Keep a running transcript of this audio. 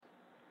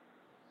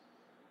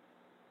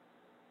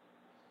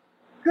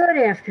Good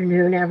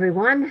afternoon,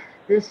 everyone.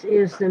 This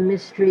is the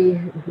mystery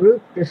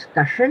group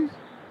discussion.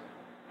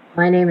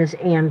 My name is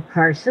Ann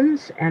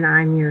Parsons, and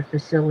I'm your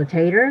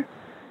facilitator.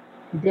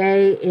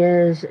 Today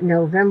is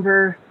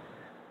November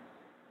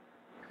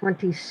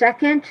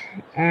 22nd,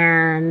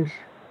 and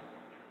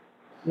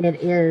it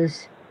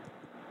is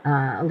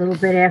a little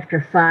bit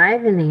after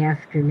 5 in the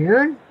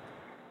afternoon,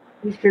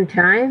 Eastern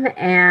Time,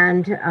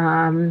 and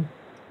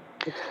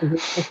it's the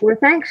week before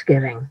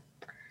Thanksgiving.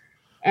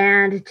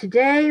 And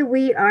today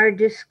we are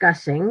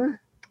discussing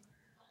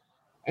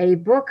a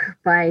book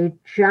by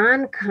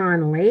John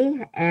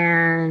Connolly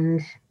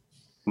and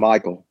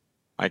Michael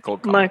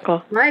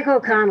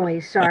Connolly,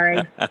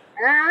 sorry.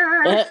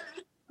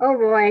 Oh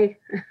boy.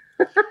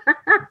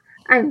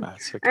 I'm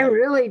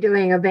really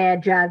doing a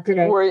bad job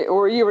today.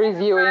 Were you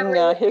reviewing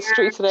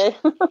history today?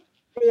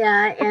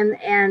 Yeah,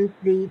 and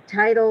the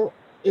title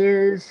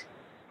is,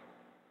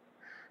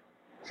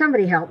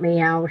 somebody help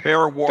me out.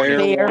 Fair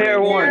Warning.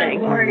 Fair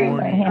Warning.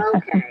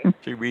 Okay.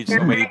 She reads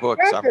so many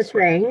books. I read the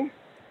thing,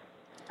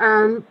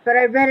 but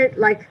I read it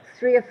like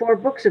 3 or 4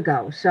 books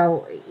ago,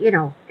 so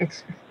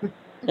it's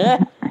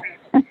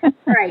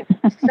right.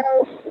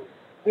 So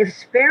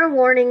it's Fair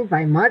Warning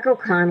by Michael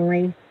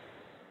Connolly.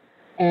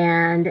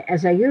 And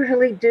as I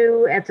usually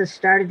do at the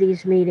start of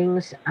these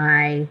meetings,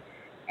 I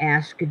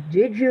ask,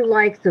 did you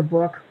like the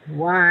book?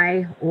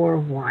 Why or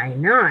why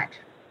not?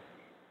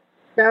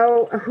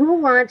 So who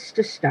wants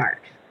to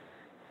start?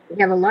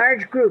 We have a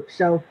large group,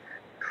 so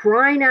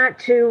try not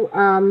to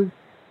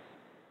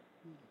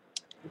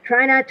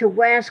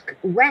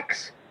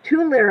wax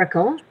too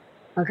lyrical,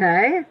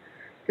 okay?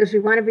 Because we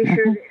want to be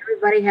sure that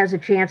everybody has a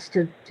chance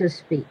to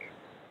speak.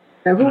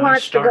 So who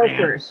wants to go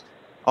first?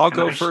 I'll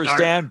go first,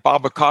 Dan.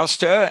 Bob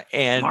Acosta,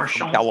 and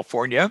from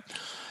California.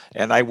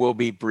 And I will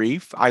be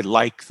brief. I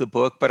like the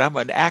book, but I'm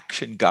an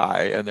action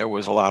guy, and there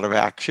was a lot of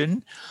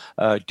action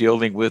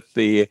dealing with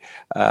the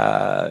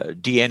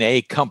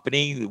DNA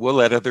company. We'll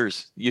let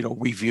others,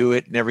 review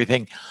it and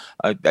everything.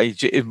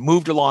 It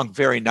moved along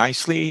very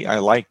nicely. I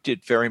liked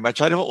it very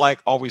much. I don't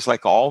always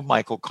like all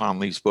Michael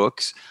Connolly's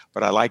books,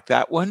 but I like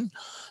that one.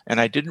 And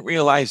I didn't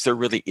realize there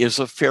really is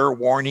a Fair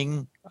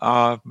Warning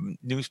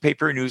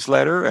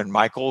newsletter, and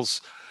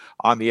Michael's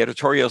on the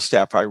editorial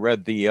staff. I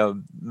read the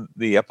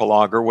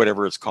epilogue or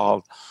whatever it's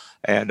called.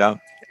 And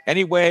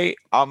anyway,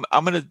 I'm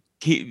going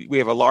to we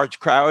have a large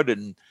crowd,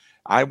 and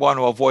I want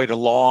to avoid a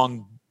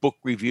long book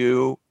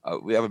review.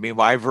 We have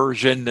my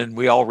version, and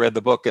we all read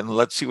the book, and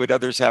let's see what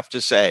others have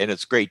to say. And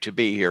it's great to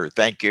be here.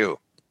 Thank you.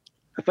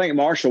 I think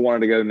Marshall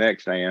wanted to go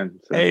next, Ann.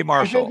 So. Hey,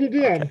 Marshall. I think you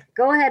did. Okay.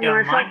 Go ahead,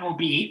 Marshall.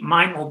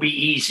 Mine will be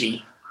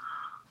easy,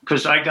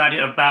 because I got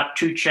about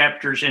 2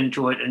 chapters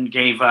into it and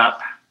gave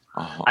up.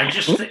 Oh. I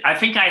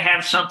think I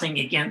have something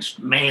against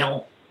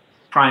male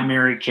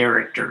primary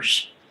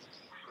characters.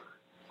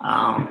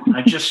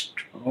 I just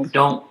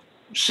don't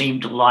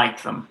seem to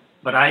like them,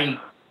 but I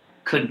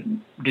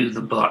couldn't do the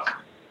book.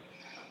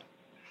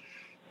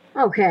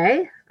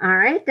 Okay, all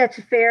right, that's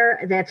a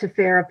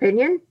fair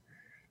opinion.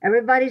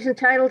 Everybody's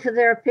entitled to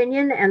their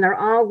opinion, and they're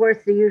all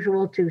worth the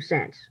usual 2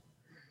 cents.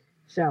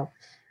 So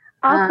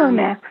I'll go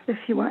next if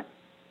you want.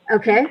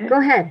 Okay, go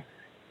ahead.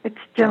 It's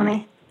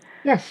Joni.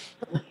 Yes.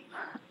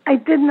 I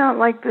did not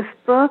like this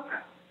book.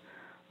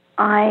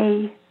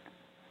 I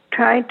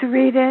tried to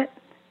read it.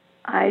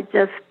 I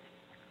just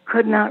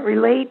could not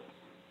relate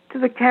to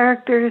the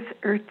characters,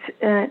 or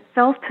it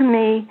felt to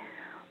me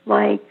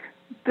like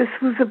this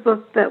was a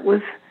book that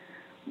was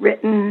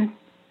written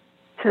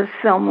to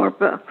sell more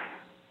books.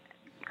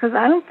 Because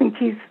I don't think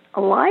he's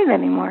alive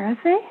anymore, is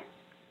he?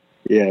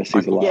 Yes,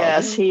 he's alive.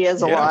 Yes, he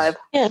is alive.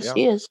 Yes,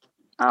 he is.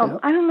 Oh, Yep.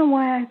 I don't know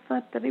why I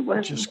thought that he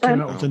was. Just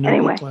came out with a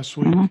new book last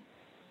week.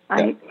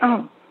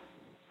 Mm-hmm.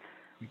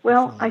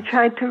 I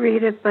tried to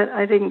read it, but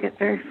I didn't get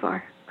very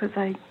far because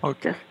I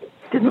just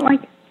didn't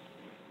like it.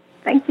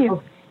 Thank you.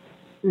 Oh,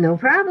 no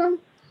problem.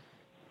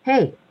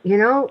 Hey,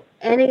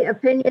 any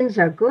opinions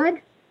are good.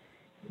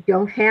 You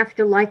don't have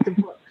to like the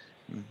books.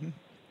 Mm-hmm.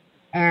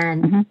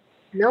 And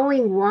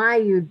knowing why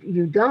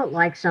you don't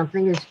like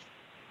something is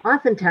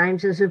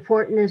oftentimes as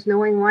important as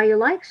knowing why you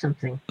like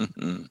something.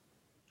 Mm-hmm.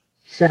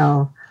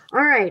 So,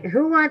 all right,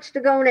 who wants to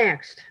go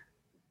next?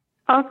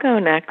 I'll go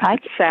next. Hi,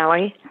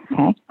 Sally.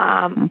 Okay.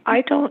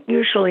 I don't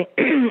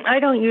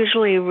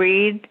usually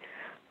read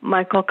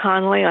Michael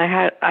Connolly.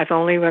 I've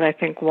only read, I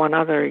think, one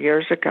other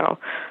years ago.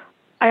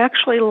 I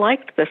actually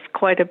liked this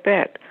quite a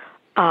bit.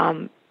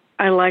 I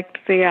liked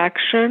the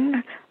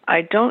action.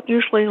 I don't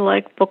usually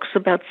like books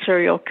about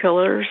serial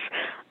killers.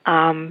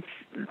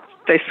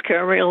 They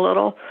scare me a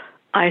little.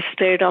 I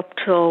stayed up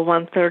till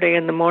 1:30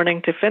 in the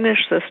morning to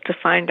finish this to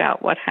find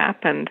out what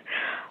happened.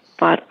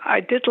 But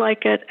I did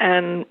like it,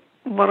 and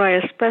what I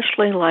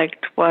especially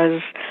liked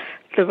was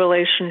the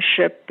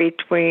relationship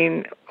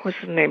between, what's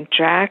his name,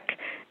 Jack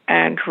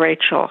and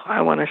Rachel.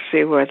 I want to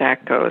see where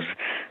that goes,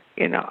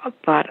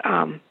 But,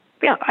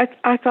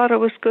 I thought it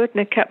was good,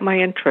 and it kept my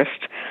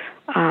interest.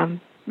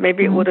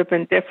 Maybe it would have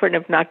been different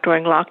if not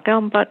during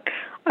lockdown, but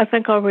I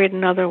think I'll read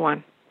another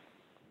one.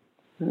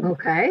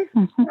 Okay.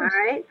 All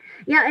right.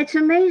 Yeah, it's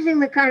amazing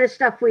the kind of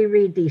stuff we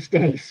read these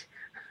days.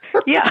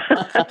 Yeah.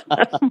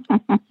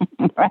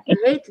 I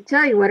hate to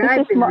tell you what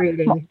I've been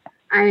reading.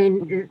 I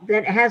mean,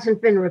 that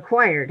hasn't been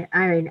required.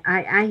 I mean,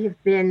 I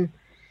have been,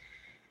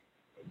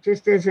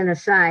 just as an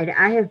aside,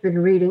 I have been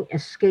reading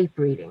escape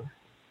reading.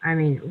 I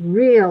mean,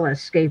 real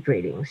escape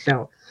reading.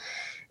 So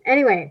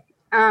anyway,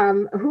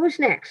 who's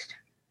next?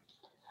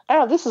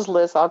 Oh, this is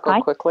Liz. I'll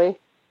go quickly,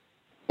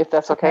 if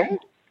that's okay.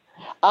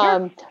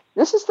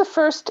 This is the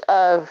first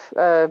of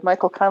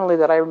Michael Connelly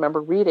that I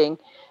remember reading,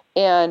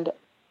 and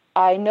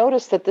I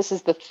noticed that this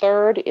is the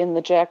third in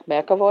the Jack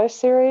McAvoy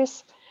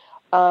series.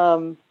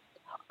 I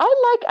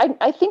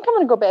think I'm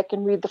going to go back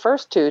and read the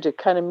first two to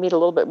kind of meet a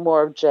little bit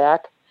more of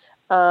Jack.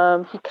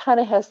 He kind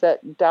of has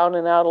that down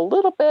and out a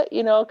little bit,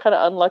 kind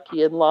of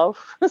unlucky in love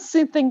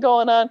same thing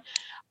going on.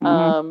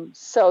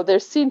 So there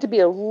seemed to be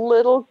a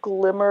little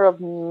glimmer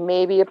of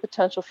maybe a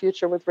potential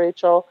future with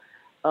Rachel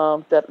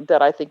that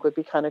I think would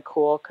be kind of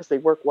cool because they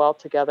work well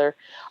together.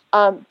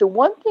 The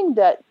one thing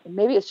that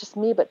maybe it's just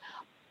me, but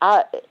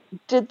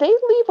did they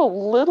leave a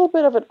little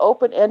bit of an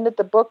open end at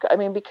the book? I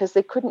mean, because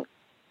they couldn't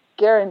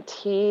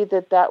guarantee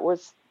that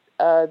was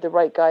the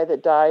right guy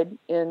that died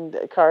in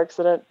the car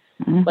accident.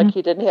 Like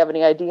he didn't have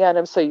any ID on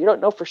him, so you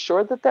don't know for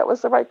sure that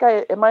was the right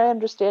guy. Am I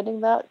understanding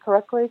that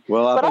correctly?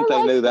 Well, I think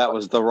they knew that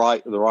was the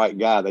right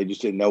guy. They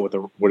just didn't know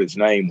what his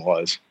name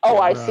was. Oh,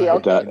 I see.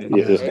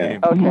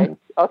 Okay.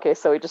 Okay.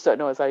 So we just don't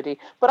know his ID.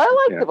 But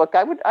I like the book.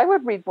 I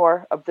would read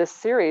more of this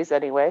series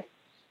anyway.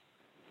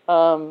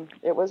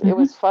 It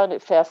was fun.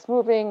 It fast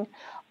moving.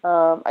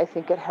 I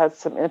think it had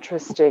some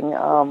interesting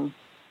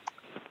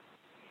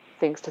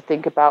things to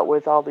think about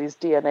with all these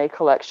DNA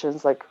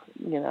collections, like,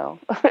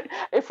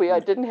 if we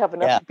didn't have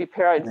enough to be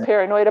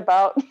paranoid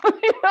about.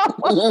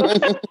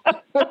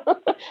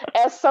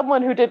 As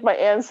someone who did my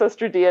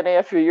ancestry DNA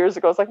a few years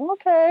ago, I was like,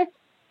 okay.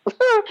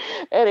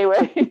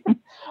 Anyway,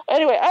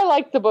 I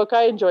liked the book.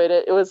 I enjoyed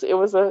it. It was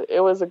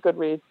a good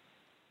read.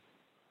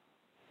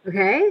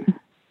 Okay.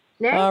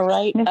 Next. All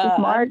right.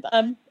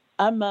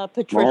 I'm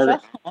Patricia.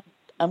 Margaret.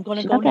 I'm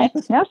going to go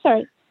next. No,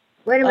 sorry.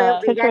 Wait a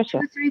minute. We got Patricia.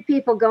 2 or 3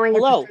 people going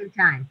at the same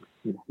time.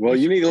 Well,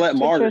 you need to let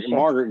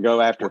Margaret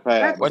go after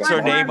Pat. What's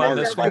her name on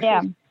this one?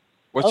 Yeah.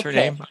 What's her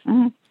name?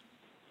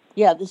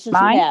 Yeah, this is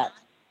Mine? Pat.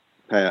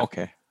 Pat.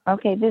 Okay.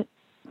 Okay, this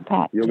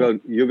Pat.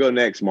 You'll go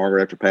next,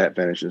 Margaret, after Pat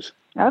finishes.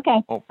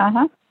 Okay.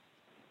 Oh.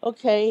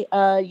 Okay.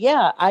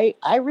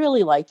 I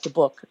really like the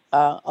book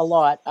a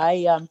lot.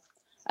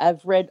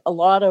 I've read a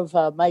lot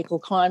of Michael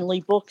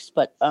Connelly books,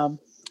 but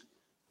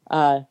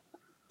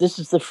this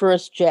is the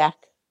first Jack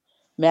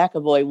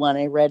McAvoy one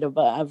I read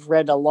about. I've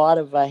read a lot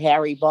of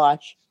Harry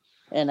Bosch,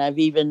 and I've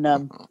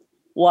even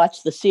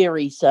watched the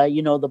series,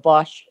 the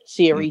Bosch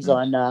series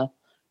on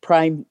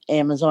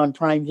Amazon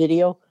Prime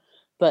Video.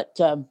 But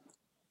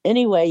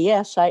anyway,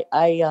 yes,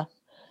 I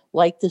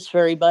like this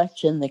very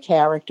much, and the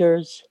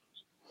characters,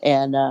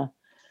 and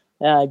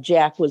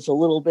Jack was a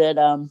little bit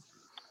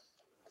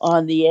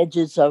on the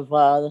edges of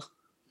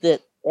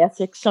the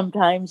ethics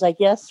sometimes, I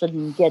guess,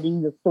 and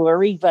getting the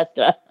story, but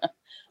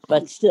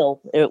still,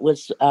 it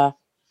was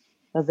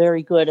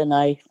very good, and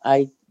I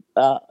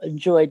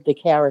enjoyed the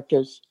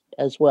characters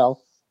as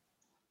well.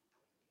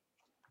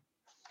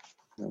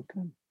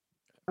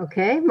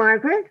 Okay,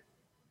 Margaret?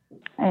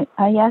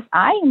 Yes,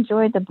 I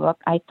enjoyed the book.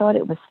 I thought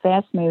it was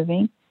fast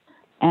moving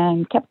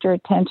and kept your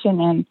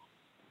attention. And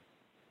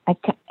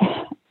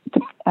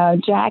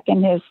Jack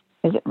and is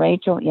it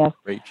Rachel? Yes.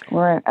 Rachel.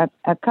 Were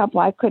a couple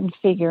I couldn't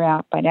figure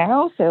out, but I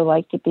also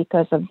liked it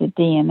because of the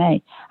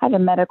DNA. I have a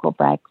medical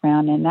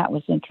background, and that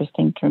was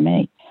interesting to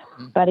me.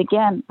 But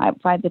again,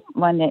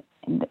 when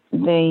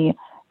the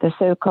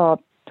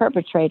so-called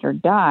perpetrator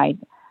died,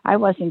 I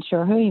wasn't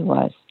sure who he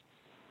was.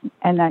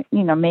 And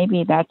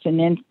maybe that's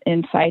an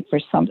insight for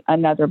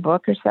another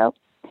book or so.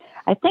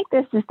 I think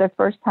this is the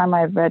first time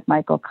I've read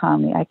Michael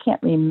Connelly. I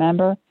can't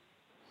remember,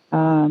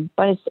 but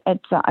it's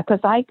because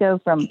I go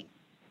from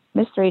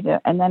mystery to,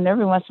 and then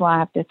every once in a while I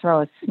have to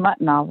throw a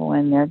smut novel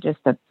in there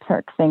just to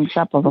perk things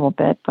up a little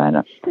bit.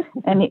 But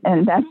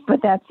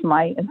that's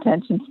my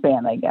attention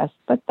span, I guess.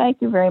 But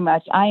thank you very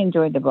much. I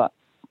enjoyed the book.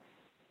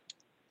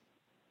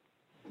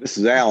 This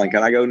is Alan.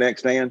 Can I go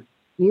next, Dan?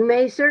 You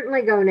may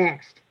certainly go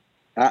next.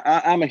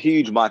 I'm a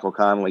huge Michael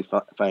Connelly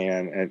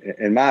fan, and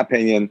in my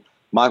opinion,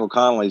 Michael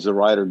Connelly is the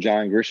writer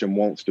John Grisham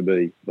wants to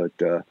be. But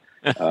and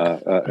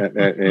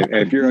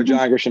if you're a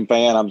John Grisham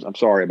fan, I'm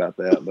sorry about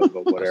that, but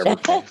whatever.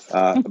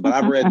 But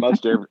I've read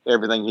most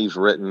everything he's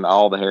written,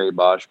 all the Harry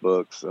Bosch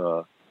books,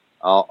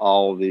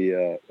 all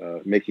the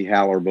Mickey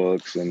Haller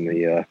books, and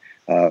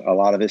a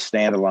lot of his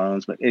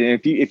standalones. But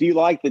if you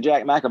like the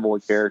Jack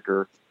McAvoy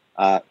character,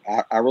 I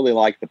really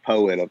like The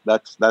Poet.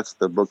 That's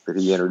the book that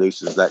he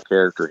introduces that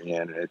character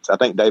in. I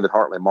think David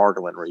Hartley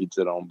Margolin reads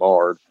it on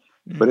Bard,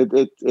 but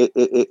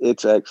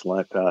it's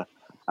excellent.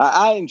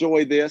 I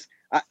enjoyed this.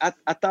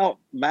 I thought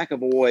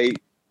McAvoy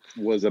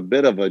was a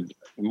bit of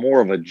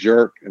more of a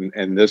jerk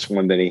in this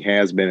one than he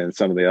has been in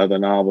some of the other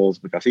novels,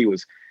 because he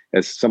was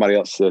as somebody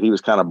else said, he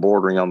was kind of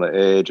bordering on the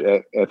edge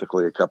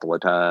ethically a couple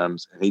of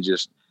times. And he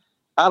just,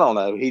 I don't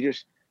know.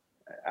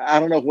 I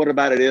don't know what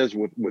about it is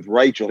with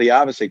Rachel. He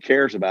obviously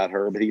cares about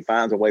her, but he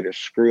finds a way to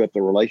screw up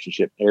the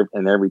relationship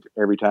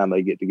every time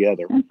they get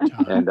together,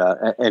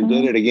 and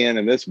did it again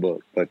in this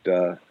book. But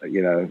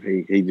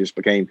he just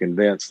became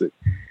convinced that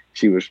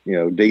she was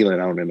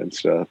dealing on him and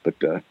stuff. But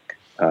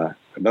I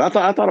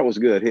thought it was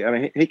good.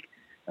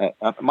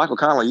 Michael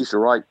Connelly used to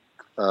write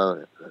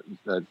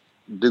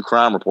do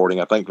crime reporting,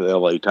 I think, for the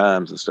LA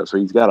Times and stuff. So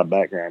he's got a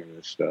background in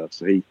this stuff.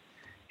 So he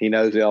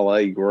knows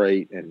LA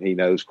great, and he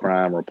knows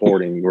crime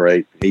reporting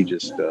great. He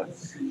just,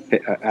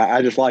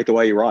 I just like the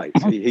way he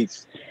writes.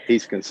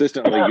 He's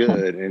consistently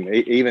good, and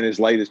even his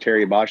latest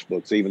Terry Bosch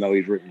books, even though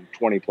he's written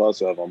 20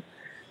 plus of them,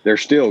 they're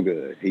still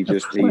good. He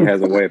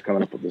has a way of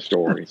coming up with the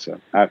story. So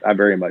I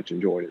very much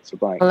enjoyed it. So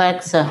thanks.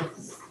 Alexa,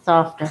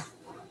 softer.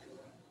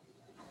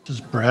 This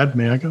is Brad.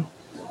 May I go?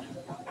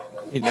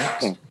 Hey,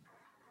 next.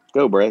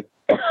 Go, Brad.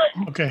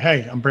 Okay.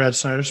 Hey, I'm Brad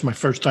Snyder. It's my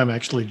first time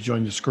actually to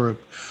join this group.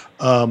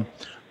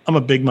 I'm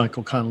a big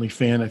Michael Connelly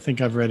fan. I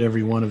think I've read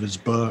every one of his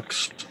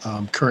books.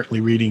 I'm currently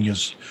reading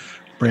his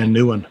brand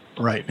new one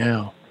right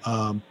now.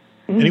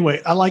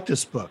 Anyway, I like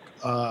this book.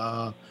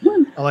 I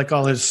like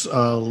all his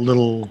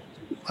little,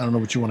 I don't know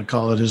what you want to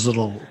call it, his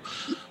little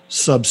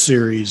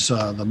sub-series,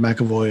 the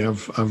McAvoy.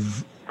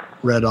 I've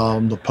read all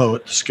the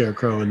Poet, the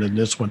Scarecrow, and then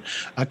this one.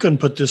 I couldn't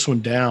put this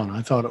one down.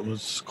 I thought it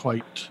was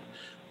quite,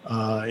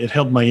 it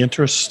held my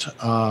interest.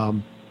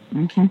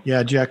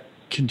 Yeah, Jack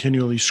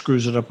continually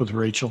screws it up with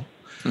Rachel.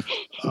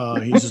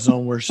 He's his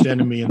own worst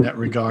enemy in that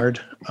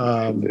regard.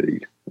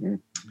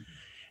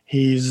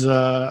 He's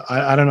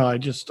I don't know.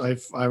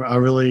 I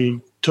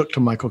really took to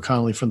Michael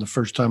Connelly from the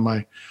first time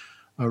I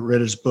read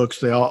his books.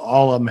 They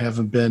all of them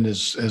haven't been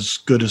as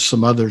good as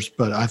some others,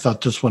 but I thought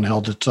this one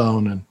held its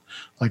own. And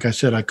like I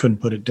said, I couldn't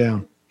put it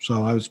down,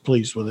 so I was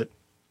pleased with it.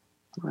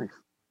 Nice.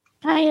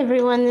 Hi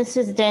everyone, this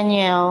is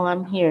Danielle.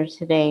 I'm here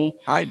today.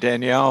 Hi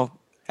Danielle.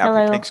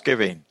 Happy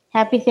Thanksgiving.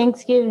 Happy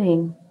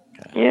Thanksgiving.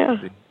 Okay. Yeah.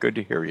 Good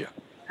to hear you.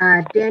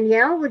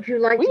 Danielle, would you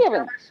like to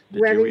tell us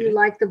whether you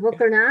like the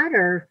book or not?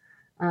 Or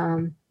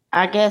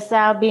I guess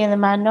I'll be in the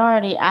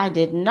minority. I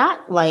did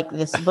not like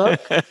this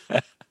book at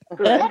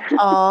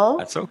all.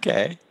 That's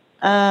okay.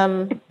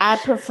 I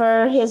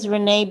prefer his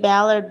Renee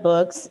Ballard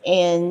books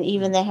and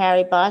even the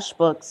Harry Bosch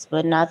books,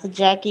 but not the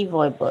Jack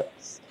McAvoy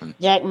books.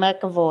 Jack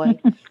McAvoy.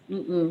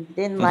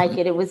 Didn't like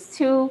it.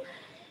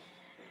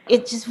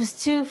 It just was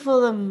too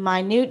full of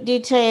minute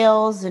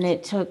details, and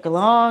it took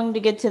long to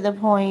get to the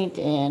point,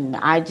 and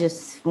I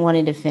just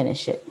wanted to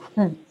finish it.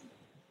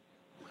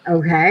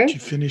 Okay. You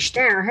finished.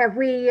 Now, have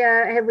we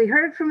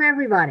heard from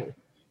everybody?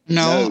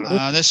 No,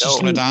 this is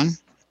Ladon.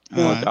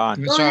 Ladon.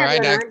 It's all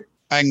right.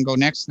 I can go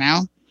next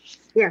now?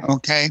 Yeah.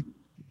 Okay.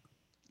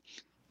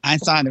 I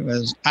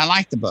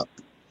like the book.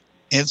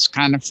 It's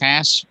kind of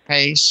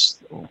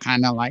fast-paced,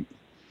 kind of like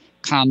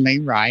Connelly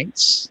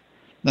writes.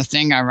 The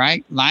thing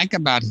I like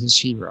about his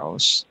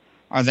heroes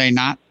are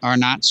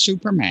not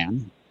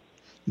Superman,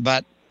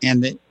 but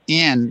in the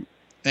end,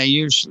 they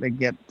usually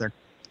get the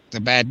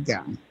bad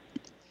guy.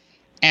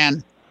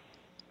 And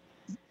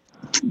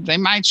they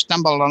might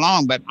stumble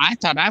along, but I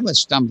thought I was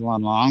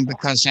stumbling along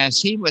because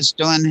as he was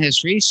doing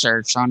his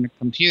research on the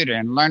computer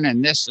and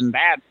learning this and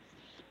that,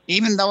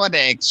 even though it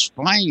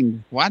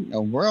explained what in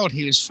the world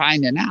he was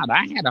finding out,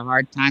 I had a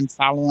hard time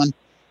following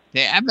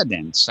the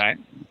evidence. I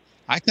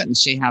couldn't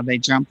see how they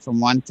jumped from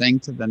one thing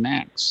to the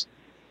next.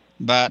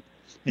 But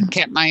it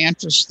kept my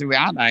interest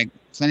throughout. I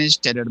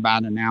finished it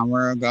about an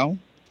hour ago.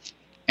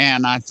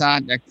 And I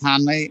thought that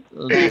Connelly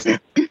left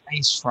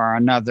space for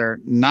another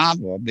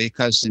novel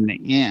because in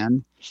the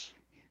end,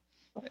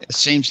 it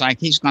seems like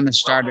he's going to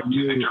start a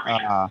new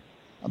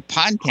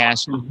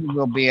podcast, and he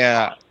will be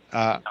a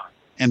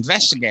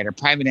investigator,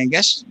 private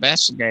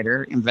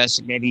investigator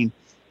investigating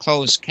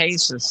closed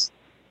cases.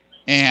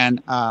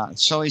 And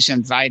so he's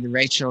invited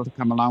Rachel to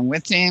come along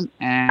with him,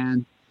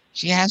 and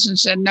she hasn't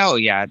said no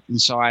yet.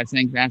 And so I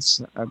think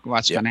that's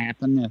what's going to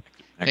happen.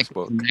 Pick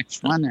the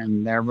next one,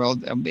 and there will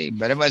be.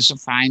 But it was a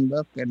fine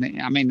book, and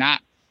I mean,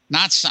 not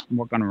something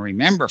we're going to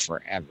remember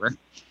forever.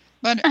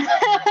 But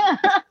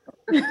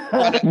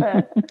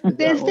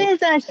this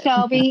is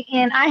Shelby,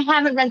 and I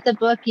haven't read the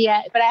book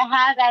yet, but I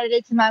have added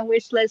it to my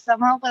wish list. So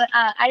I'm hoping.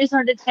 I just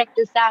wanted to check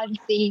this out and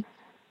see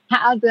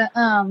how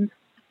the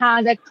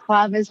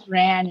club is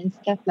ran and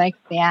stuff like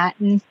that.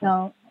 And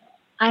so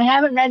I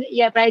haven't read it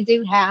yet, but I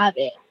do have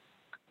it.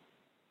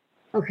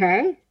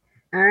 Okay.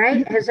 All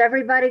right. Has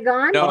everybody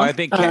gone? No, I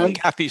think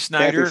Kathy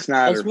Snyder.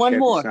 There's one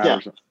more. Yeah.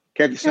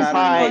 Kathy Snyder.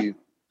 Hi.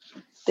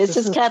 This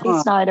is Kathy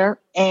Snyder.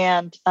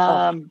 And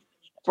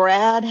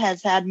Brad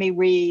has had me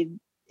read.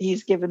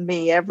 He's given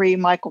me every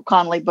Michael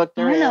Connelly book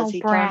there is.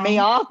 He turned me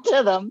off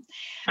to them.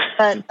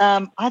 But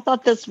I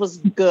thought this was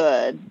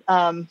good.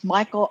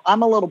 Michael,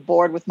 I'm a little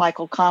bored with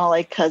Michael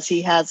Connelly because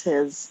he has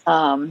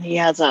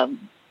a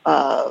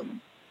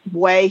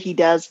way he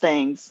does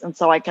things. And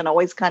so I can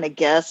always kind of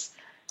guess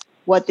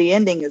what the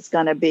ending is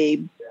going to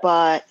be.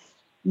 But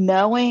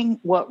knowing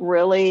what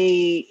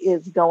really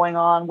is going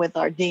on with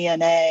our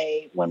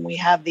DNA when we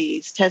have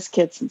these test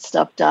kits and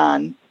stuff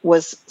done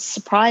was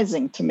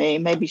surprising to me,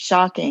 maybe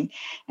shocking.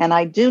 And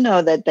I do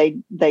know that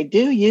they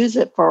do use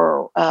it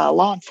for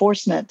law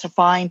enforcement to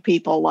find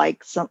people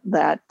like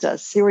that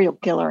serial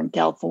killer in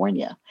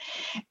California.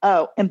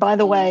 Oh, and by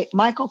the way,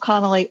 Michael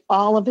Connelly,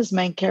 all of his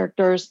main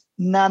characters,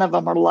 none of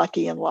them are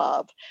lucky in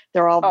love.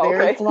 They're all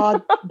very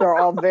flawed. They're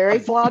all very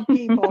flawed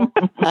people.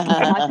 And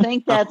I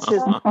think that's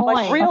his point.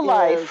 Like real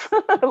life.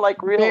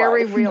 Like real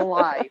very life. real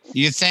life.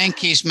 You think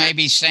he's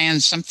maybe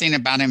saying something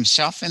about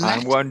himself in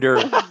that? I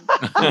wonder.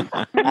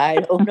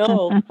 I don't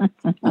know.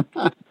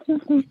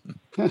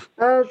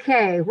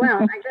 Okay,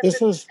 well,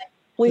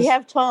 we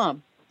have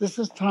Tom. This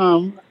is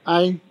Tom.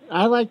 I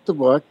like the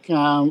book.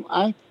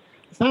 I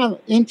found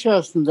it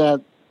interesting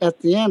that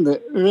at the end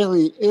it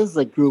really is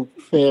a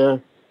group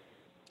fair.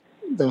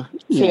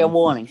 Fair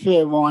warning.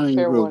 Fair warning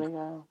Fair group.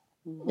 warning,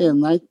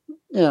 And I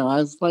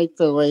like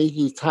the way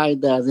he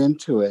tied that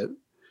into it.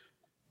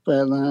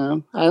 But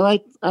I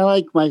like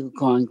Michael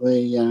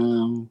Connelly.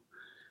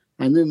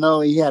 I didn't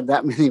know he had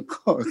that many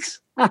books.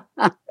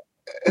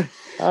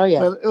 Oh yeah,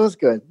 but it was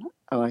good.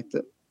 I liked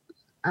it.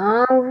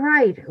 All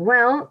right.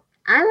 Well,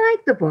 I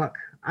like the book.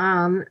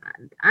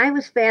 I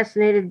was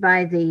fascinated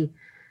by the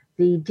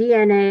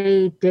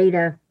DNA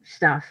data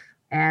stuff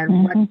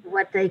and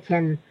what they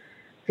can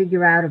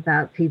figure out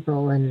about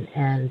people and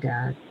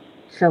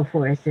so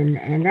forth,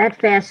 and that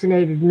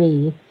fascinated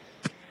me.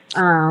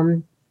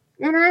 And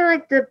I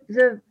like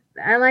the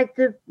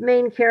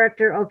main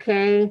character.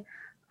 Okay.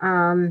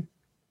 I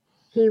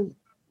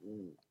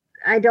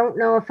don't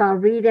know if I'll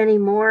read any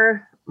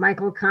more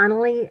Michael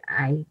Connelly.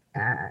 I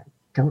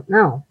don't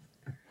know,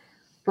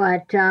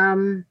 but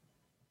it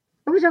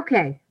was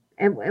okay.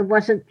 It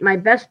wasn't my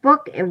best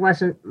book. It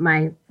wasn't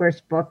my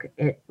worst book.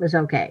 It was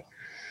okay.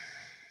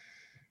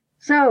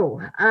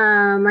 So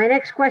my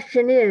next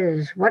question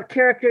is, what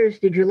characters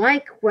did you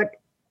like? What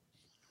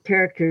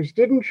characters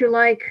didn't you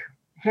like?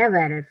 Have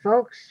at it,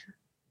 folks.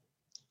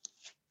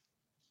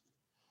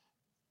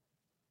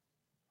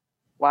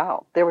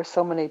 Wow, there were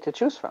so many to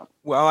choose from.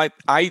 Well,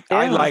 I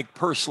like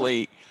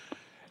personally,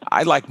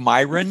 I like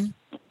Myron,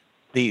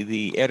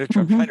 the editor.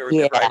 I'm trying to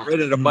remember. I read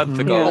it a month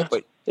ago,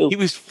 but he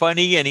was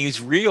funny and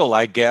he's real,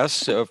 I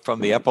guess,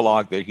 from the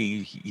epilogue that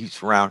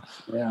he's around.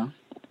 Yeah.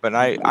 But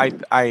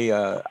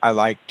I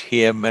liked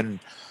him, and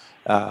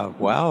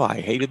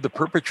I hated the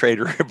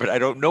perpetrator, but I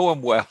don't know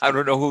him well. I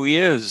don't know who he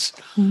is.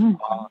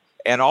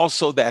 And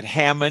also that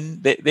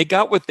Hammond, they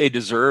got what they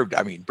deserved.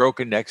 I mean,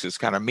 Broken Necks is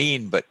kind of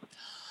mean, but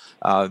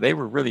they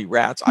were really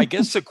rats. I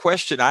guess the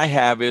question I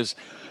have is,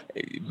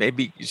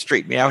 maybe you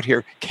straighten me out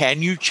here.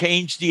 Can you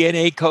change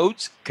DNA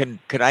codes? Can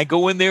I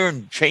go in there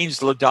and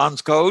change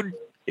LaDon's code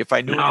if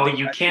I knew? No, anything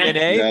you about can't.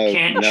 DNA? You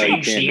can't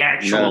change the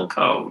actual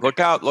code. Look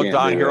out,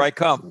 LaDon! Here I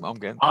come. I'm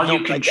getting. All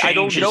you can I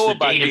don't change know is the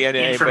about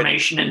DNA,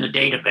 information in the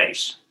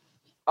database.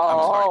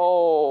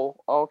 Oh,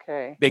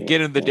 okay. They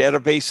get in the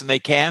database and they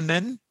can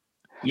then.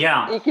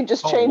 Yeah. You can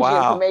just change the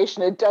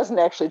information. It doesn't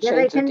actually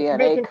change the DNA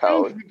they can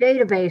code. change the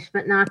database,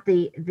 but not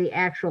the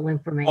actual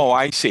information. Oh,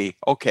 I see.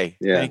 Okay.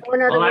 Yeah. So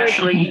in other words,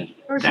 actually,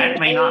 person that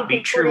may A not be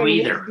will put true in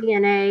his either.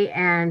 DNA,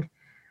 and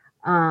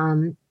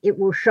it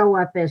will show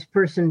up as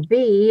person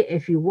B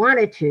if you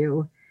wanted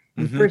to,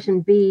 and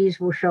person B's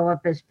will show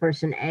up as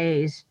person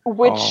A's.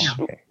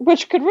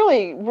 Which could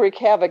really wreak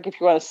havoc if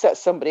you want to set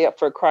somebody up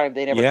for a crime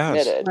they never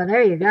committed. Well,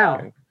 there you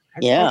go.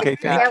 Yeah. Okay,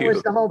 that thank was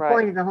you. the whole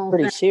point of the whole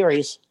Pretty thing.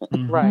 serious.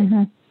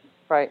 Right.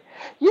 Right.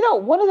 You know,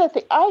 one of the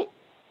things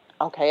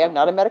I'm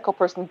not a medical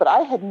person, but I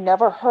had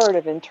never heard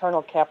of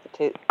internal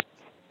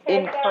Neither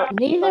have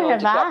I.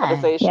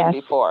 decapitization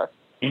before.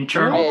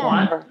 Internal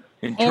what?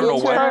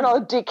 Internal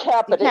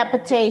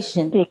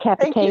decapitation.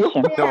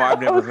 Decapitation. No,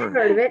 I've never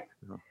heard of it.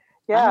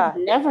 Yeah.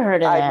 I've never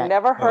heard of that. I've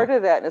never heard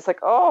of that. And it's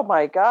like, oh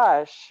my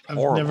gosh. I've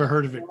never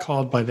heard of it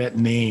called by that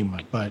name,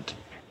 but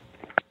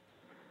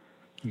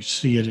you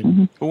see it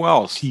in Who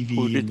else? TV.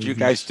 Who did you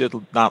guys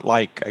not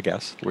like? I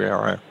guess we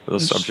are the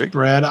subject.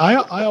 Brad, I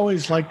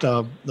always liked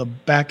the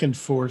back and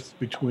forth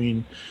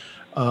between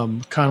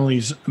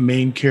Connelly's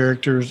main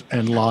characters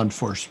and law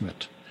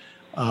enforcement.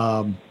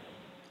 I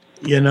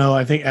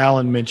think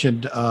Alan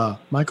mentioned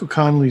Michael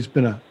Connelly's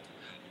been a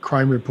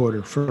crime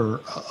reporter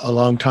for a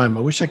long time.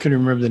 I wish I could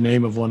remember the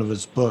name of one of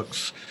his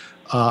books.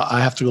 I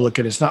have to go look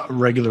at it. It's not a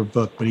regular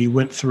book, but he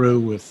went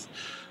through with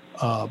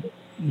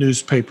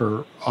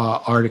newspaper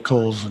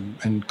articles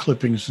and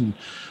clippings and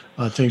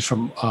things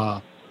from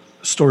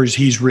stories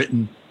he's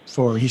written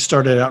for. He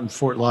started out in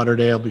Fort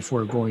Lauderdale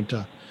before going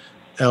to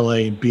LA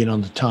and being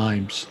on the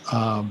Times.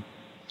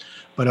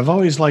 But I've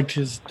always liked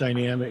his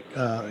dynamic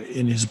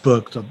in his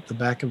book, the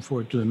back and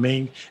forth to the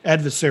main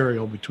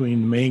adversarial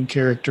between the main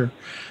character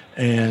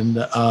and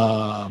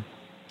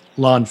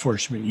law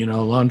enforcement.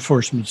 Law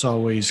enforcement's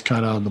always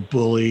kind of the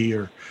bully,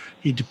 or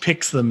he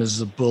depicts them as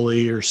the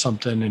bully or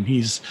something, and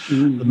he's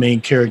the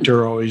main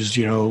character always,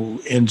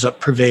 ends up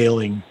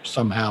prevailing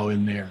somehow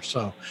in there.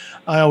 So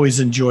I always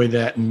enjoy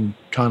that in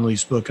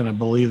Connolly's book, and I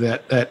believe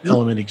that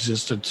element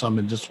existed some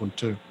in this one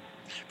too.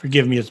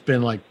 Forgive me, it's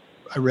been like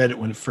I read it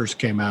when it first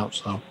came out,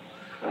 so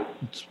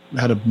it's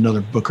had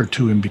another book or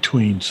two in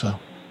between. So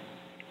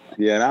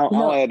yeah, and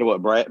I'll add to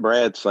what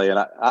Brad's saying.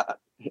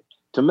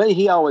 To me,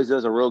 he always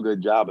does a real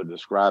good job of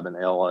describing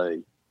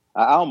L.A.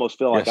 I almost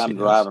feel like I'm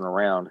driving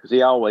around because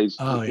he always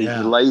he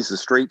lays the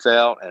streets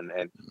out and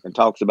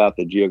talks about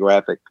the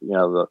geographic,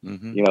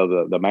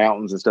 the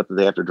mountains and stuff that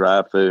they have to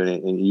drive through,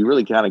 and you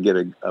really kind of get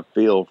a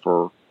feel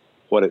for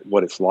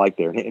what it's like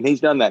there. And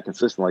he's done that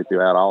consistently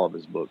throughout all of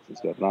his books and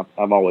stuff. And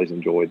I've always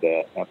enjoyed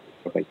that. I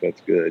think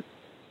that's good.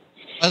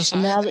 Was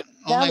I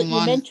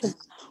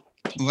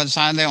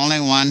the only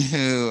one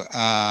who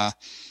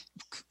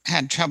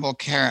had trouble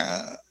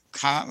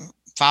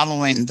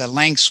following the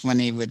links when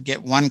he would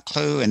get one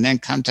clue and then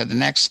come to the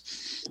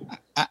next?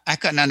 I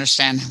couldn't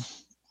understand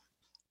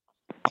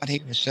what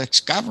he was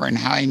discovering,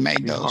 how he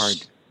made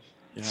those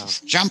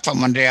jump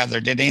from one to the other.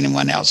 Did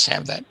anyone else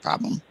have that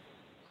problem?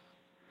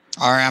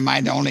 Or am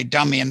I the only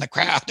dummy in the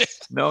crowd?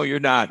 No, you're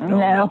not.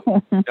 No.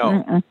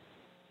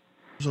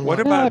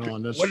 What about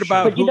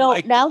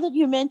But now that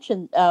you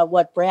mentioned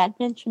what Brad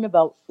mentioned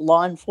about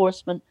law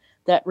enforcement,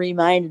 that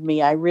reminded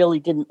me, I really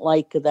didn't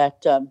like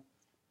that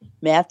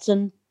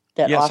Mattson.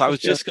 Yes, I was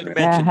just going to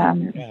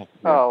mention that. Yeah.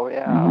 Oh,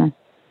 yeah.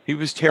 He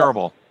was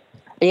terrible.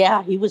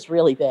 Yeah, he was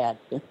really bad.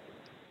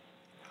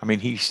 I mean,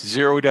 he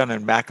zeroed in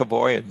on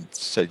McAvoy and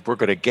said, "We're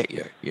going to get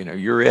you.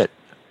 You're it."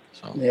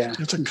 So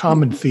it's a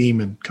common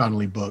theme in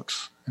Connolly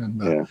books, and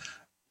the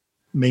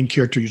main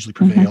character usually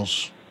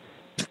prevails.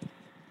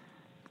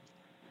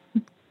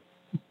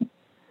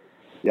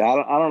 Yeah,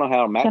 I don't know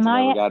how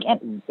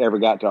Mattson ever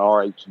got to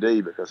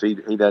RHD, because he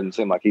doesn't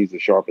seem like he's the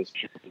sharpest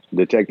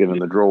detective in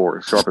the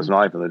drawer, sharpest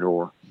knife in the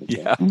drawer.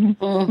 Yeah,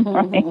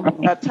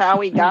 that's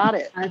how he got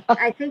it.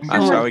 I think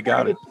that's how he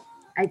got it.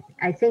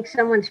 I think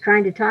someone's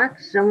trying to talk.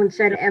 Someone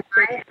said,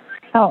 "MI."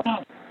 Oh,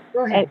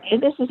 go ahead.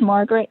 This is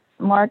Margaret.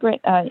 Margaret,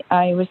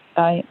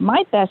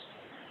 my best.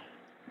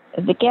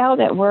 The gal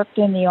that worked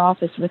in the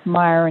office with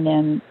Myron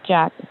and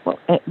Jack, was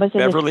it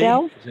Beverly?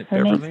 Estelle? Is it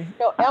Beverly?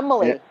 No,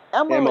 Emily.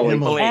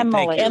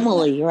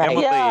 Emily, right?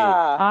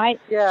 Yeah.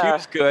 She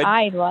was good.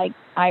 I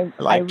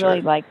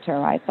really liked her.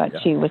 I thought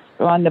she was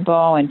on the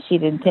ball, and she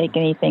didn't take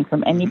anything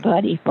from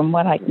anybody, from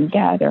what I can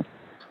gather.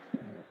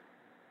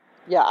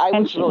 Yeah, I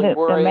was really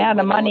worried. The amount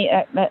of money.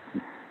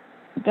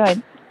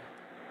 Good.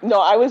 No,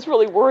 I was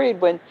really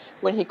worried when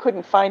he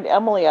couldn't find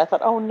Emily. I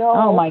thought, oh no.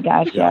 Oh my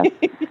gosh, yeah.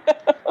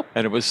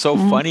 And it was so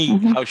funny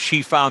how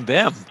she found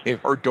them.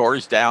 If her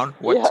door's down,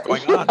 what's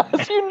going on?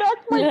 She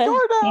knocked my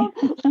door down.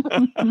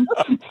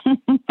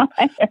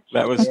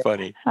 That was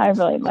funny. I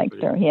really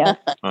liked her, yeah.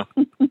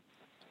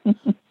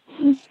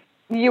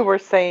 You were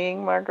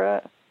saying,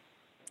 Margaret?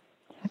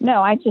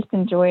 No, I just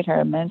enjoyed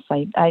her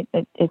immensely.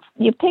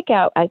 You pick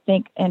out, I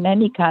think, in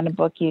any kind of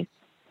book, if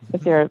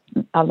there are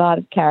a lot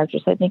of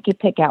characters, I think you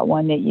pick out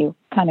one that you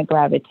kind of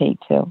gravitate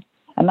to.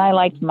 And I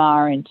liked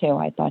Myron, too.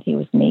 I thought he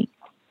was neat.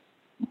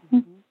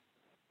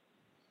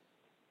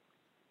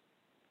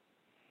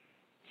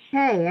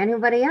 Hey,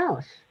 anybody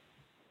else?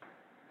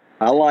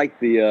 I like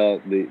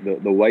the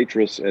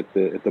waitress at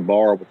the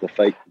bar with the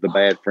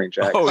bad French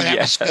accent. Oh,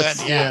 yes, good.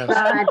 Yeah,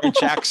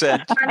 French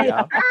accent.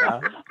 Yeah.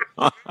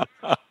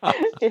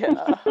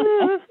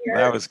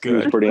 That was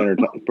good. It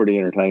was pretty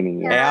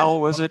entertaining. Yeah. Al,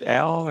 was it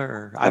Al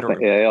or I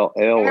don't know.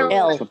 L.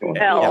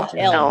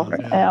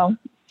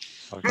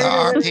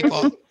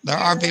 There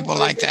are people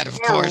like that,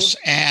 of course,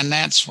 and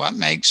that's what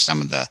makes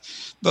some of the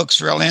books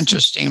real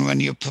interesting. When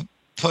you put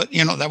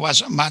there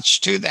wasn't much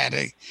to that.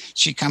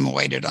 She come and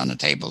waited on the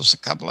tables a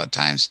couple of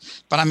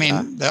times, but I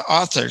mean, the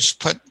authors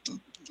put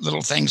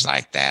little things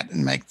like that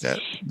and make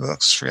the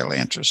books really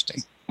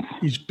interesting.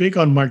 He's big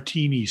on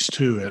martinis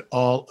too at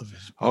all of his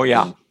books. Oh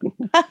yeah.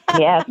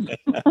 Yes.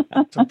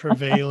 It's a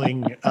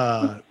prevailing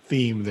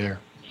theme there.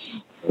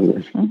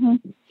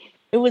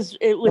 It was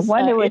it was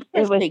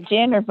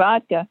gin or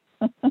vodka.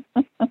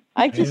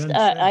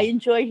 I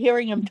enjoyed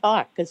hearing him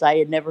talk because I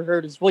had never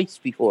heard his voice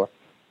before.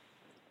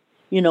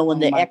 When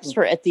the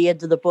extra at the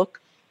end of the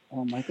book.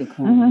 Oh, Michael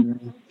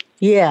Connolly.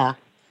 Yeah.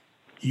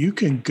 You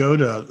can go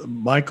to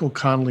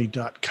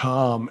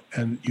michaelconnolly.com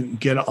and you can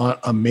get on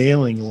a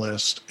mailing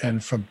list.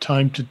 And from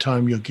time to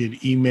time, you'll get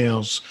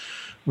emails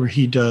where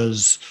he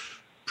does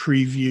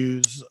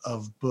previews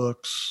of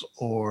books,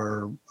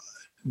 or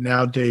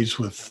nowadays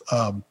with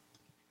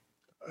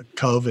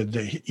COVID,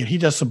 he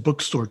does some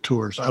bookstore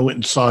tours. I went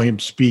and saw him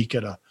speak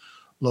at a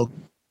local.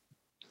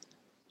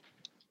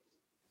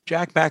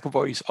 Jack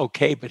McAvoy's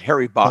okay, but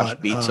Harry Bosch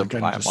beats him by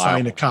a mile.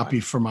 Sign a copy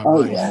for my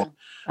wife. Yeah.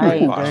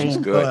 Harry Bosch is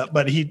good.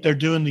 But they're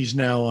doing these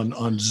now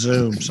on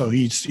Zoom, so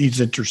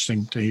he's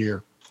interesting to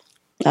hear.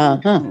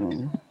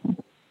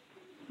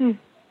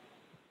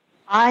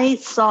 I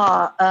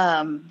saw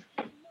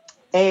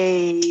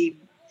a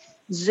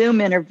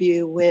Zoom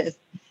interview with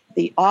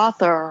the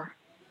author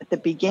at the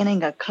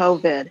beginning of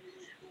COVID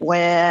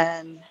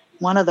when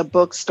one of the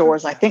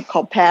bookstores, I think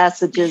called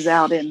Passages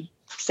out in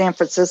San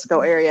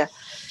Francisco area,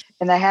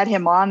 and they had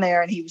him on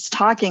there, and he was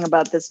talking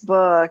about this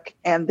book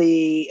and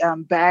the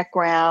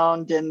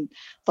background and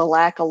the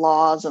lack of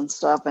laws and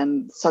stuff.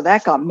 And so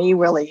that got me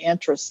really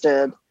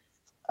interested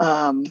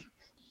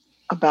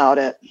about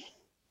it.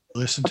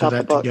 Listen to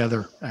that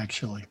together,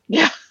 actually.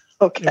 Yeah.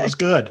 Okay. It was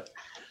good.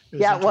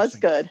 It was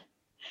good.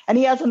 And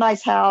he has a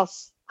nice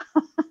house.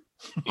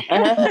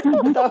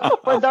 So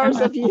for those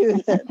of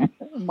you that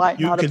might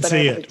not have been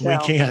able to tell.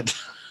 We can't.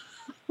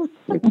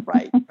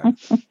 Right.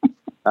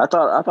 I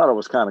thought it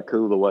was kind of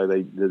cool the way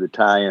they did the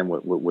tie-in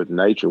with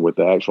nature, with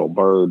the actual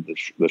bird,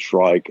 the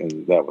shrike,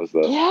 and that was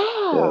the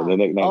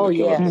nickname. Oh,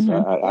 yeah.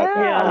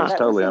 I was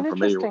totally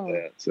unfamiliar with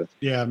that. So,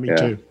 yeah, me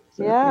too.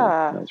 So,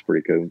 that's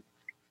pretty cool.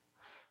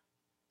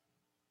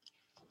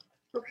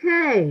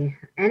 Okay.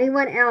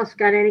 Anyone else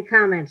got any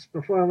comments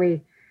before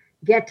we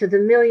get to the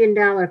 $1 million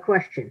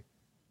question?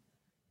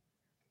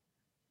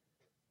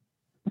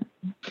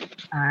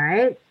 All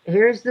right.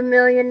 Here's the $1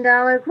 million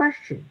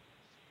question.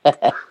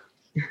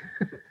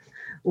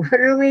 What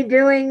are we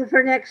doing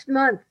for next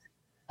month?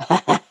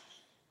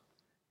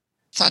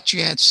 Thought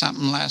you had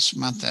something last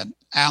month that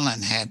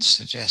Alan had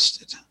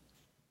suggested.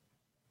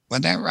 Was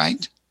that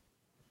right?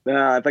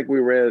 No, I think we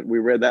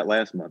read that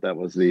last month. That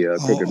was the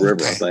Crooked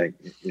River, I think.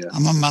 Yeah.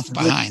 I'm a month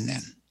behind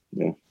then.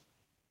 Yeah.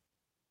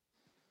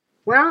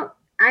 Well,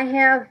 I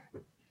have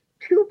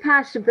two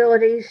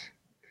possibilities.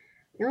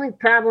 The only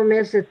problem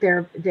is that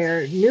they're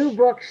new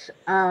books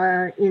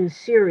in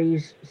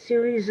series,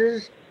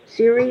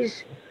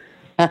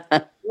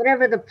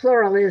 whatever the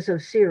plural is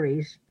of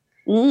series.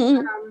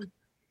 Mm-hmm.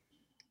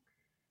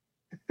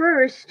 The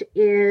first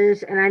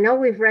is, and I know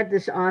we've read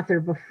this author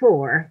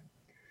before,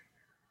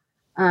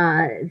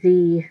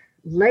 the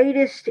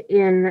latest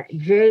in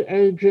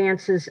J.A.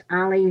 Jance's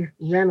Ollie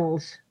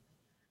Reynolds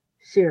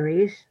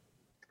series,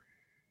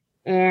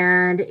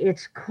 and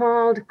it's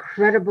called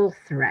Credible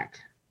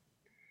Threat.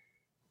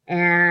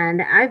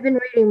 And I've been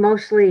reading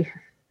mostly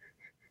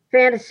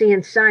fantasy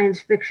and science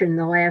fiction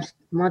the last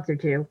month or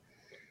two,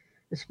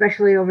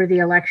 especially over the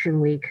election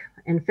week.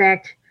 In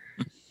fact,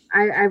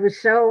 I was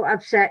so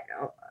upset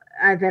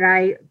that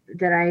I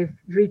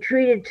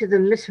retreated to the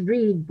Miss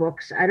Reed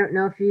books. I don't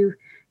know if you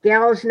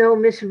gals know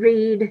Miss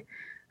Reed,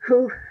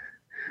 who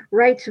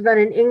writes about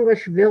an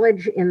English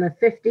village in the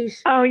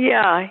 50s. Oh,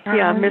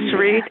 yeah, Miss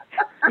Reed.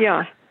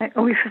 Yeah. I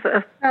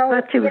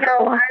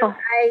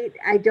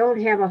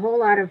don't have a whole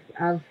lot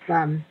of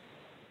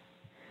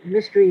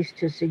mysteries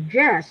to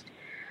suggest.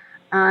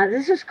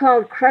 This is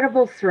called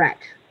Credible Threat,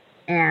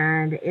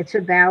 and it's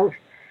about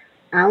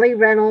Ollie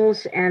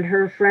Reynolds and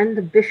her friend,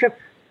 the Bishop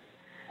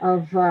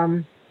of,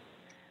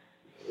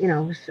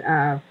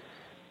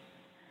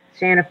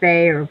 Santa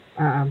Fe, or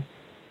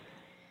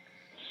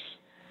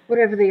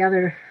whatever the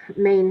other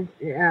main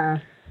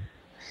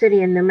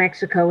city in New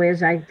Mexico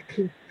is. I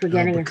keep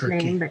forgetting its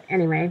name, but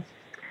anyway.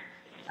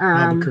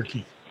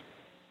 Albuquerque.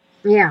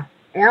 Yeah,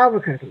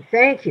 Albuquerque.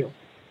 Thank you.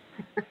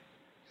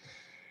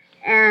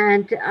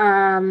 And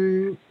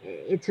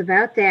it's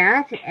about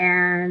that.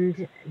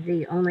 And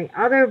the only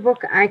other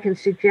book I can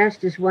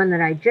suggest is one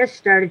that I just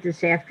started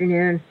this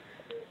afternoon,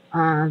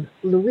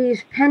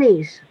 Louise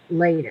Penny's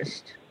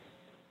latest.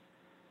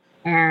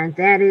 And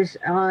that is,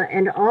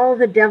 And All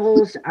the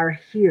Devils Are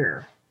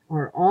Here,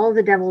 or All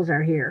the Devils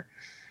Are Here.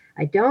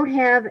 I don't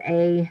have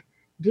a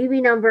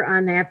DB number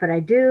on that, but I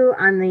do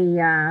on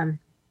the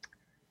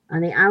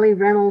Ollie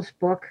Reynolds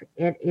book.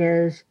 It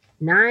is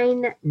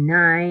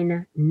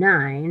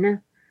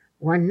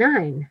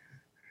 99919.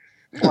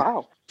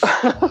 Wow.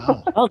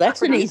 Oh,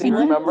 that's an easy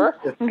one. Number.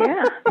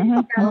 Yeah.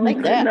 I'll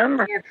make that.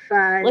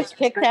 Let's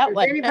pick that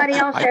one. Anybody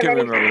else I have can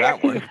any? remember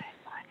that one.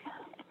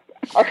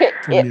 Okay,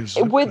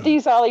 with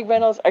these Ollie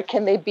Reynolds,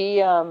 can they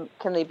be a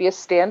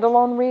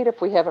standalone read if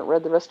we haven't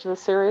read the rest of the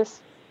series?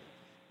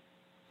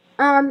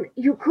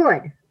 You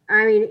could.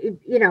 I mean,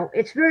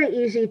 it's very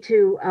easy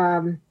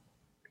to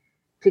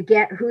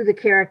get who the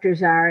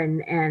characters are,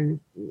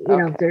 and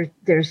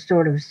there's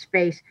sort of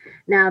space.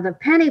 Now, the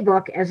Penny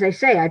book, as I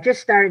say, I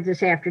just started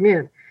this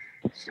afternoon,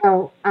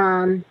 so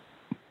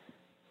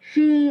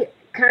she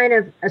kind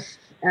of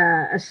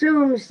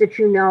assumes that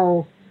you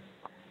know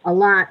a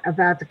lot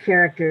about the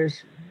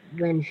characters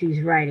when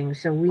she's writing.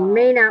 So we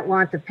may not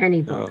want the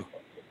Penny book,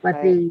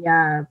 but the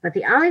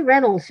Ollie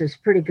Reynolds is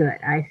pretty good,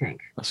 I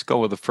think. Let's go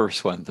with the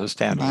first one, the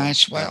standalone.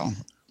 Nice, well.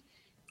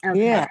 Okay.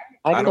 Yeah,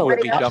 I don't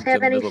want to Anybody be else dumped in have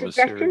the any middle of a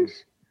series.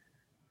 suggestions?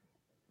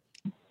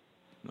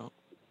 No.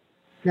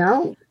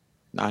 No?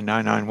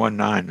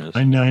 99919 is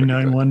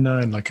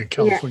 99919, like a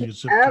California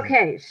zip code.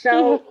 Okay,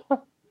 so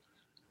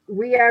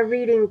we are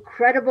reading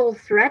Credible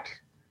Threat,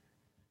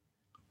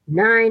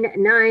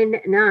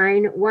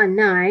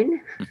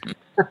 99919,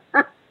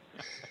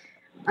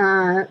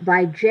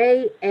 by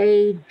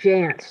J.A.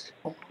 Jance,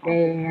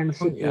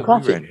 J-A-N-C-E. Yeah,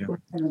 we read him.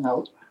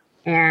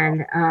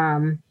 And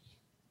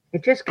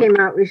it just came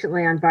out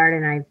recently on Bard,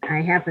 and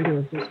I happen to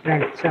have just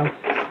read it. So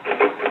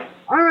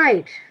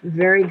right.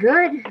 Very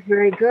good.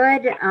 Very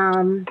good.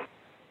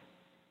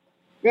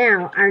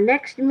 Now, our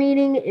next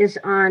meeting is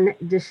on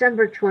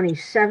December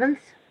 27th.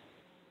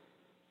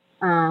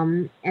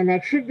 And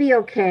that should be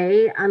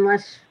okay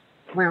unless,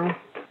 well,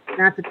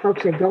 not that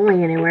folks are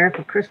going anywhere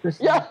for Christmas.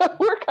 Yeah,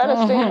 we're kind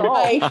of staying home.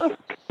 I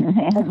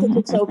think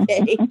it's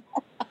okay.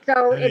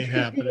 So it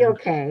should be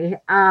okay.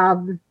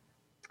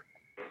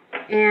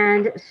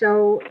 And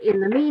so in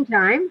the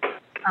meantime,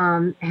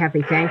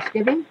 happy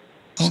Thanksgiving.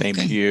 Same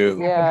to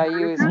you. Yeah,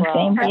 you as well.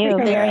 Same to you.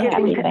 Very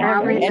happy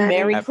Thanksgiving. And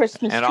Merry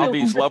Christmas And all too.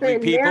 these lovely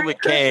people Merry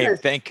that came.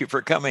 Christmas. Thank you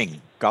for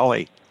coming.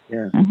 Golly.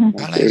 Yeah. And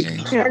this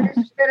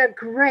has been a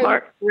great,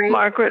 great.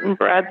 Margaret and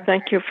Brad,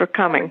 thank you for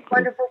coming.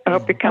 Wonderful. I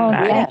hope you come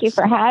back. Thank you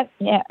for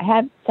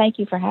thank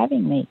you for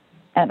having me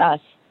and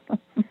us.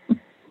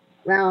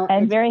 Well,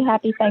 and very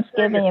happy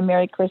Thanksgiving and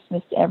Merry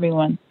Christmas to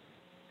everyone.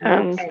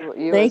 Thank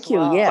you.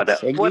 Well.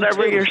 Yes.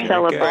 Whatever you're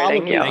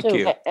celebrating. Thank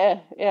you.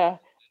 Yeah.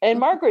 And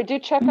Margaret, do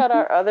check out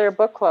our other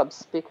book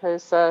clubs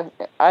because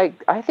I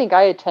think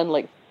I attend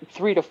like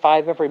 3 to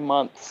 5 every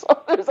month. So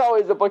there's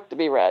always a book to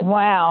be read.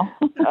 Wow.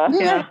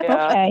 Yeah.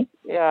 Okay.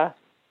 Yeah.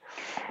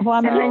 Well,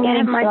 I'm And then you have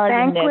getting my started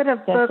in banquet this.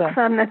 of books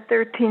on the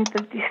 13th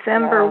of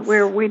December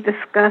where we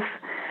discuss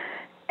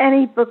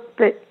any book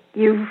that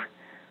you've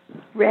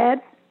read,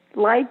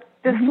 liked,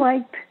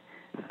 disliked,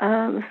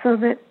 so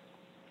that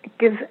it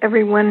gives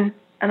everyone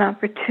an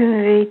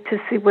opportunity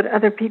to see what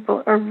other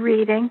people are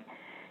reading.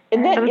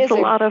 And that is a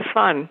lot of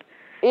fun.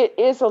 It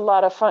is a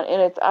lot of fun,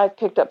 and I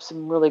picked up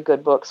some really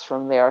good books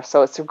from there.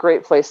 So it's a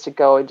great place to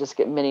go and just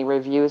get mini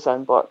reviews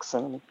on books,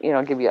 and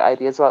give you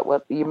ideas about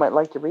what you might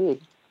like to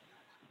read.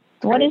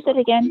 What is it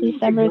again?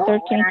 December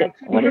 13th.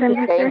 What is it?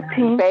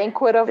 13th.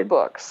 Banquet of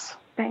Books.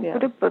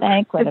 Banquet of Books.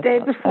 Banquet the of day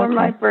Books. before Okay.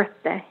 my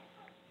birthday.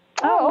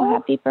 Oh,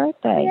 happy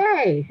birthday!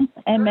 Yay!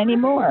 And many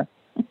more.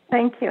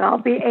 Thank you. I'll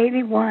be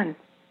 81.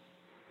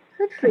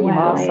 Good for you.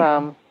 Wow.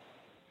 Awesome.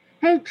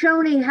 Hey,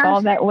 Joni, how's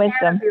All that cat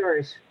wisdom. of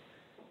yours?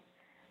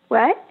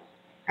 What?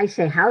 I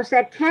say, how's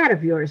that cat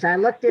of yours? I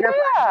looked it up.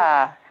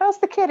 Yeah. How's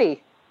the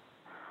kitty?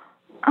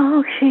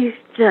 Oh, she's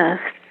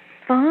just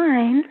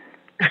fine.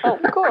 Oh,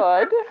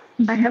 good.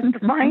 I have to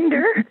find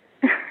her.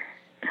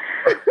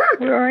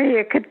 Where are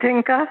you,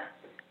 Katinka?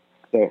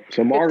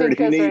 So Margaret,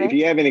 Katinka's if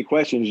you have any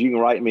questions, you can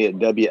write me at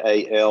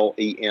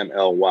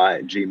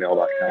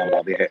walemly@gmail.com.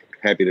 I'll be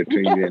happy to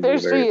tune you into There the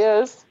she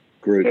various is.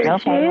 groups.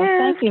 Okay. Well,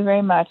 thank you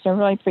very much. I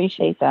really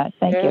appreciate that.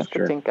 Thank There's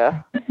you.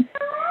 Katinka.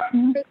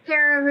 Take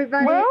care,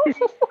 everybody. Well, Thanks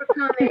for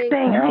coming.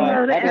 Saying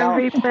hello to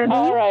everybody.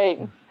 All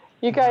right.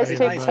 You guys Happy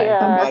take care.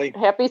 Thanksgiving.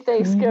 Happy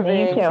Thanksgiving.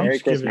 You too. Merry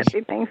Christmas.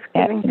 Happy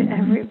Thanksgiving to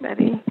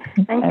everybody.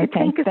 And Okay,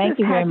 Katinka thank says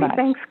you very happy much.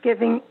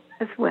 Thanksgiving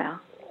as well.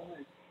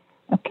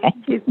 Okay.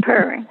 She's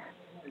purring.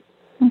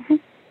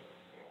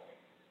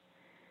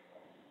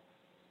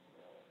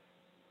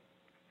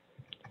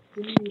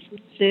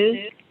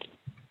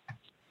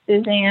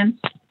 Suzanne.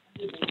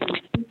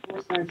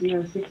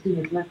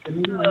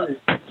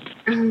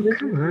 Oh,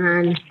 come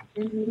on.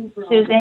 Suzanne.